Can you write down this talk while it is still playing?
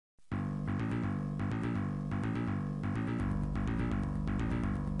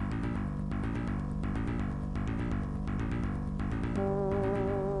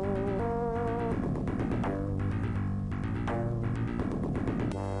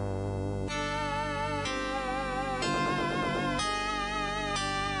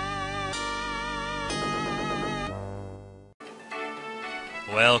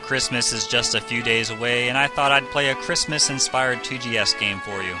Well, Christmas is just a few days away, and I thought I'd play a Christmas-inspired 2GS game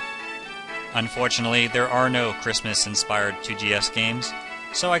for you. Unfortunately, there are no Christmas-inspired 2GS games,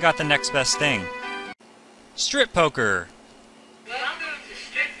 so I got the next best thing. Strip Poker! Welcome to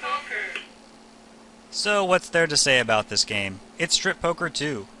Strip Poker! So what's there to say about this game? It's Strip Poker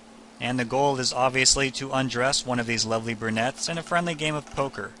 2, and the goal is obviously to undress one of these lovely brunettes in a friendly game of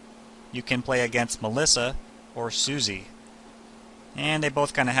poker. You can play against Melissa or Susie. And they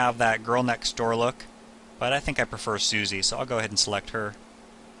both kind of have that girl next door look, but I think I prefer Susie, so I'll go ahead and select her.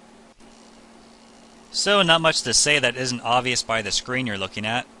 So not much to say that isn't obvious by the screen you're looking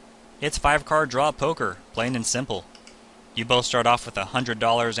at. It's 5-card draw poker, plain and simple. You both start off with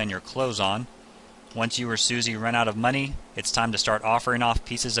 $100 and your clothes on. Once you or Susie run out of money, it's time to start offering off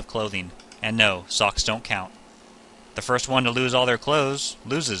pieces of clothing. And no, socks don't count. The first one to lose all their clothes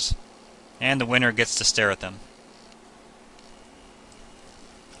loses, and the winner gets to stare at them.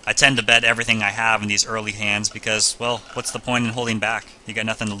 I tend to bet everything I have in these early hands because, well, what's the point in holding back? You got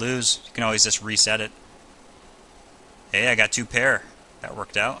nothing to lose. You can always just reset it. Hey, I got 2 pair. That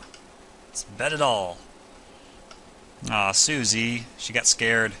worked out. Let's bet it all. Aw, Susie. She got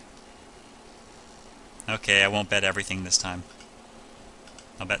scared. Okay, I won't bet everything this time.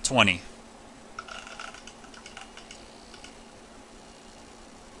 I'll bet 20.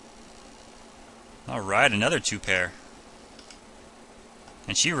 Alright, another 2 pair.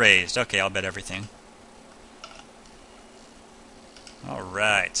 And she raised. Okay, I'll bet everything.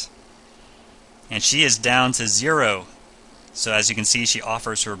 Alright. And she is down to 0. So as you can see, she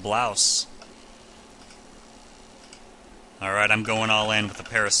offers her blouse. Alright, I'm going all in with a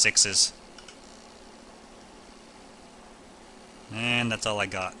pair of 6s. And that's all I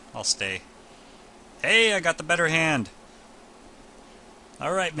got. I'll stay. Hey, I got the better hand.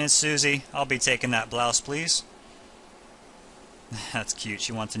 Alright, Miss Susie. I'll be taking that blouse, please. That's cute.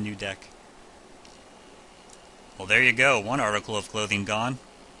 She wants a new deck. Well, there you go. One article of clothing gone.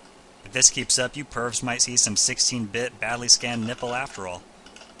 If this keeps up, you pervs might see some 16-bit badly scanned nipple after all.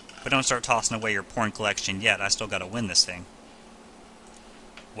 But don't start tossing away your porn collection yet. I still gotta win this thing.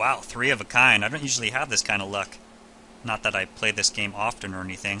 Wow, 3 of a kind. I don't usually have this kind of luck. Not that I play this game often or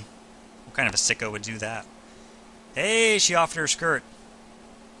anything. What kind of a sicko would do that? Hey, she offered her skirt.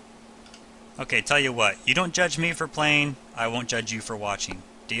 Okay, tell you what. You don't judge me for playing, I won't judge you for watching.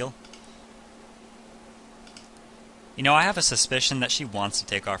 Deal? You know, I have a suspicion that she wants to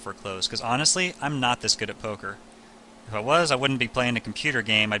take off her clothes, because honestly, I'm not this good at poker. If I was, I wouldn't be playing a computer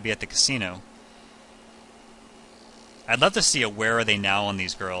game, I'd be at the casino. I'd love to see a where are they now on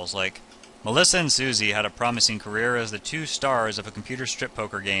these girls. Like, Melissa and Susie had a promising career as the 2 stars of a computer strip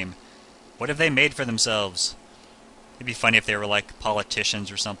poker game. What have they made for themselves? It'd be funny if they were like politicians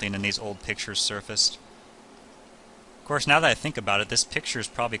or something and these old pictures surfaced. Of course, now that I think about it, this picture is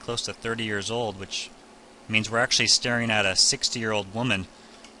probably close to 30 years old, which means we're actually staring at a 60-year-old woman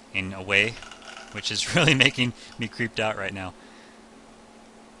in a way, which is really making me creeped out right now.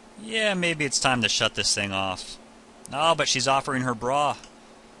 Yeah, maybe it's time to shut this thing off. Oh, but she's offering her bra.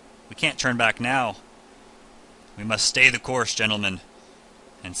 We can't turn back now. We must stay the course, gentlemen,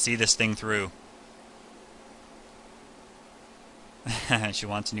 and see this thing through. She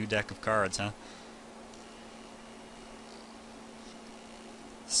wants a new deck of cards, huh?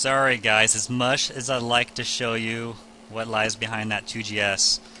 Sorry guys, as much as I'd like to show you what lies behind that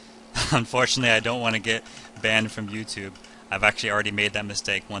 2GS, unfortunately I don't want to get banned from YouTube. I've actually already made that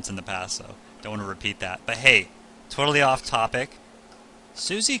mistake once in the past, so don't want to repeat that. But hey, totally off topic.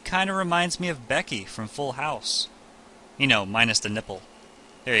 Susie kind of reminds me of Becky from Full House. You know, minus the nipple.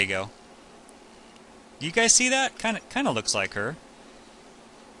 There you go. Do you guys see that? Kind of looks like her.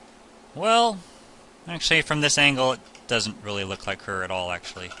 Well, actually from this angle it doesn't really look like her at all,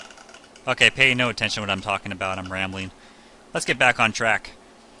 actually. Okay, pay no attention to what I'm talking about, I'm rambling. Let's get back on track.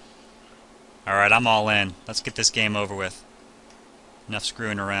 Alright, I'm all in. Let's get this game over with. Enough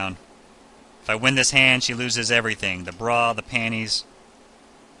screwing around. If I win this hand, she loses everything. The bra, the panties.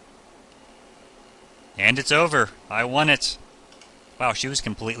 And it's over. I won it. Wow, she was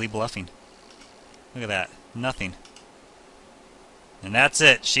completely bluffing. Look at that. Nothing. And that's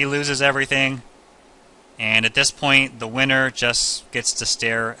it. She loses everything. And at this point, the winner just gets to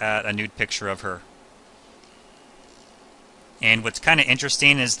stare at a nude picture of her. And what's kind of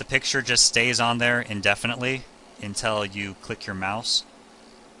interesting is the picture just stays on there indefinitely until you click your mouse.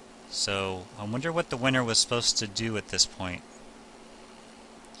 So I wonder what the winner was supposed to do at this point.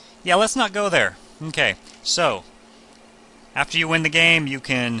 Yeah, let's not go there. Okay, so after you win the game, you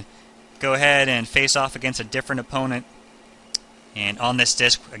can go ahead and face off against a different opponent. And on this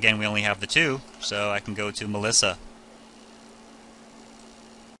disc, again, we only have the 2, so I can go to Melissa.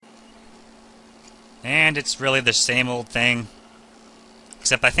 And it's really the same old thing.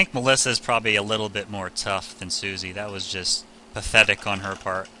 Except I think Melissa's probably a little bit more tough than Susie. That was just pathetic on her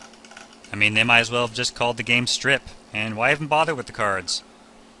part. I mean, they might as well have just called the game Strip. And why even bother with the cards?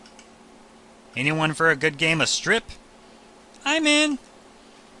 Anyone for a good game of Strip? I'm in.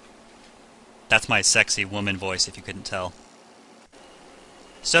 That's my sexy woman voice, if you couldn't tell.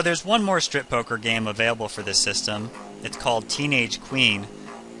 So there's one more strip poker game available for this system. It's called Teenage Queen.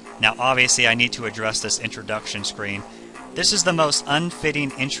 Now obviously I need to address this introduction screen. This is the most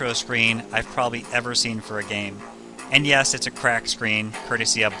unfitting intro screen I've probably ever seen for a game. And yes, it's a cracked screen,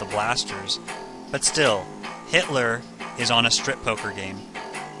 courtesy of the blasters. But still, Hitler is on a strip poker game.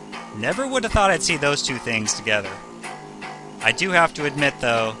 Never would have thought I'd see those two things together. I do have to admit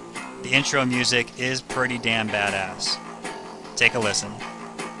though, the intro music is pretty damn badass. Take a listen.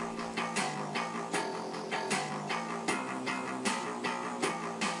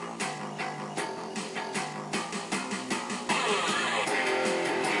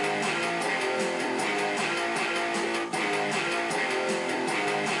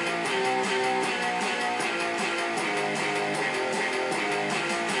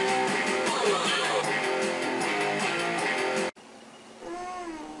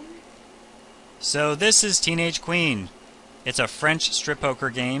 So this is Teenage Queen. It's a French strip poker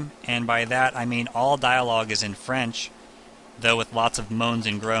game, and by that I mean all dialogue is in French, though with lots of moans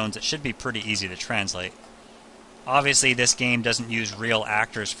and groans it should be pretty easy to translate. Obviously this game doesn't use real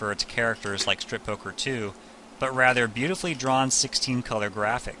actors for its characters like Strip Poker 2, but rather beautifully drawn 16-color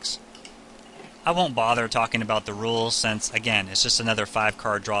graphics. I won't bother talking about the rules since, again, it's just another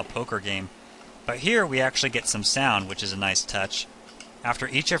 5-card draw poker game, but here we actually get some sound, which is a nice touch. After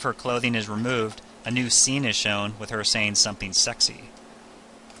each of her clothing is removed, a new scene is shown with her saying something sexy.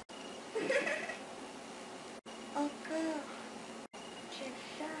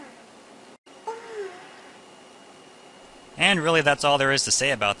 And really that's all there is to say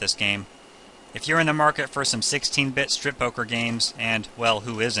about this game. If you're in the market for some 16-bit strip poker games, and, well,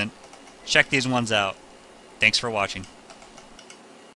 who isn't, check these ones out. Thanks for watching.